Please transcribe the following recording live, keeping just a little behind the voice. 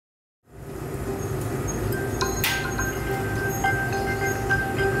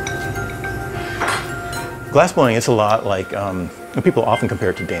Glass blowing, it's a lot like, people often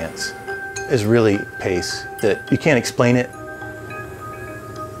compare it to dance. It's really pace that you can't explain it.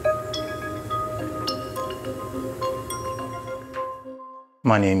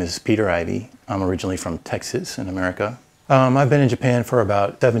 My name is Peter Ivy. I'm originally from Texas in America. I've been in Japan for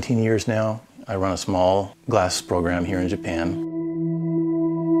about 17 years now. I run a small glass program here in Japan.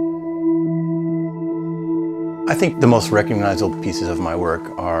 I think the most recognizable pieces of my work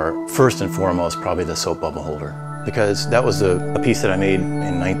are, first and foremost, probably the soap bubble holder, because that was a piece that I made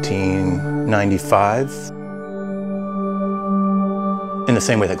in 1995. In the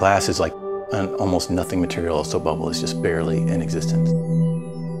same way that glass is like an almost nothing material, a soap bubble is just barely in existence.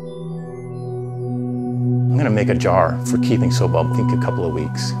 I'm going to make a jar for keeping soap bubble, I think a couple of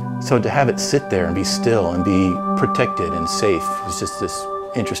weeks. So to have it sit there and be still and be protected and safe is just this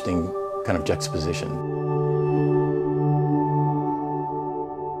interesting kind of juxtaposition.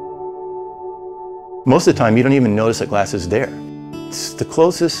 Most of the time, you don't even notice that glass is there. It's the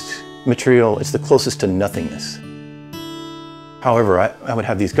closest material, it's the closest to nothingness. However, I would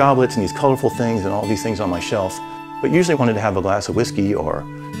have these goblets and these colorful things and all these things on my shelf, but usually wanted to have a glass of whiskey or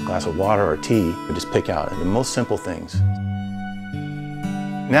a glass of water or tea, and just pick out the most simple things.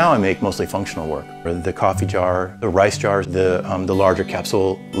 Now I make mostly functional work. The coffee jar, the rice jars, the larger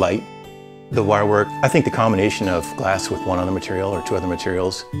capsule light. The wire work, I think the combination of glass with one other material or two other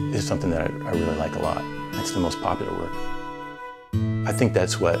materials is something that I really like a lot. It's the most popular work. I think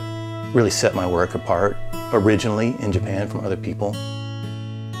that's what really set my work apart originally in Japan from other people.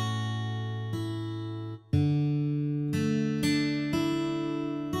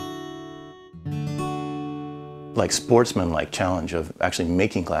 Like sportsman-like challenge of actually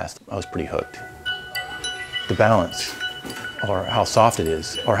making glass, I was pretty hooked. The balance, or how soft it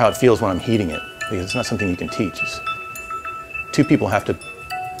is, or how it feels when I'm heating it, because it's not something you can teach. Two people have to,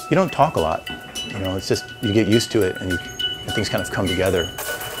 you don't talk a lot, you know, it's just, you get used to it and things kind of come together.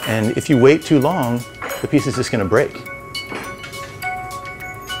 And if you wait too long, the piece is just going to break.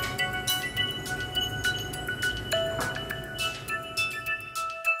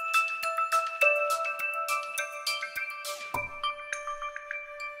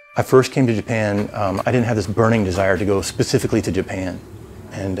 I first came to Japan, I didn't have this burning desire to go specifically to Japan.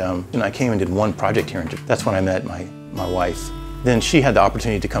 And I came and did one project here in Japan. That's when I met my wife. Then she had the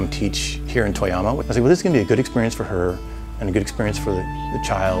opportunity to come teach here in Toyama. I was like, well, this is going to be a good experience for her and a good experience for the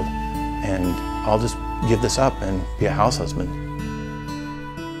child. And I'll just give this up and be a house husband.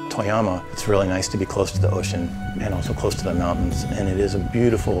 Toyama, it's really nice to be close to the ocean and also close to the mountains. And it is a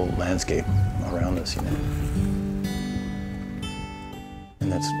beautiful landscape around us, you know.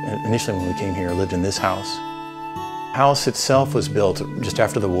 And that's initially when we came here, I lived in this house. The house itself was built just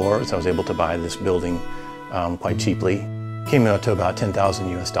after the war, so I was able to buy this building quite cheaply. Came out to about $10,000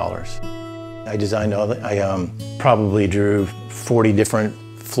 US. I designed all that. I probably drew 40 different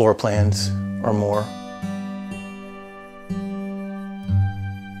floor plans or more.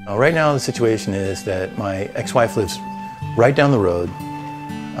 Right now the situation is that my ex-wife lives right down the road.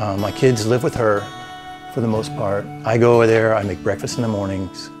 My kids live with her for the most part. I go over there, I make breakfast in the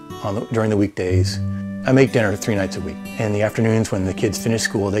mornings, during the weekdays. I make dinner 3 nights a week. In the afternoons when the kids finish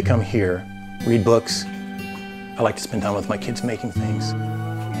school, they come here, read books. I like to spend time with my kids making things.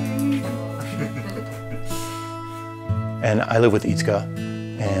 And I live with Itsuka,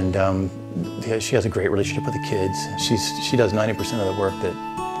 and she has a great relationship with the kids. She does 90% of the work that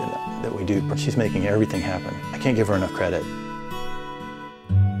we do. She's making everything happen. I can't give her enough credit.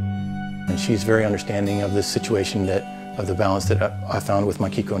 And she's very understanding of this situation, of the balance that I found with my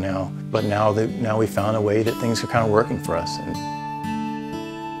Kiko now. But now we found a way that things are kind of working for us. And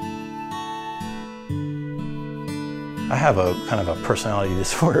I have a kind of a personality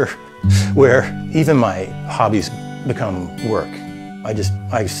disorder where even my hobbies become work. I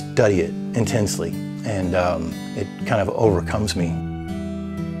study it intensely, and it kind of overcomes me.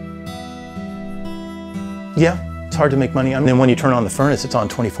 Yeah. It's hard to make money. And then when you turn on the furnace, it's on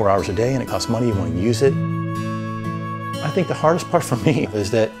 24 hours a day and it costs money, you want to use it. I think the hardest part for me is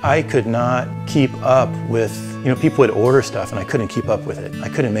that I could not keep up with, people would order stuff and I couldn't keep up with it. I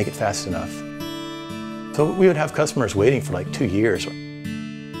couldn't make it fast enough. So we would have customers waiting for like 2 years.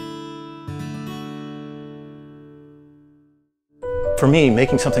 For me,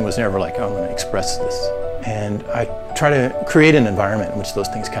 making something was never like, oh, I'm going to express this. And I try to create an environment in which those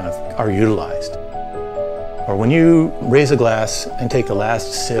things kind of are utilized. Or when you raise a glass and take the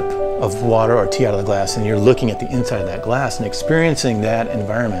last sip of water or tea out of the glass and you're looking at the inside of that glass and experiencing that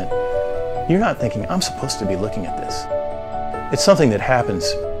environment, you're not thinking, I'm supposed to be looking at this. It's something that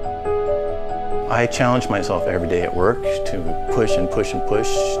happens I challenge myself every day at work to push and push and push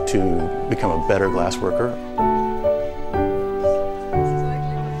to become a better glass worker.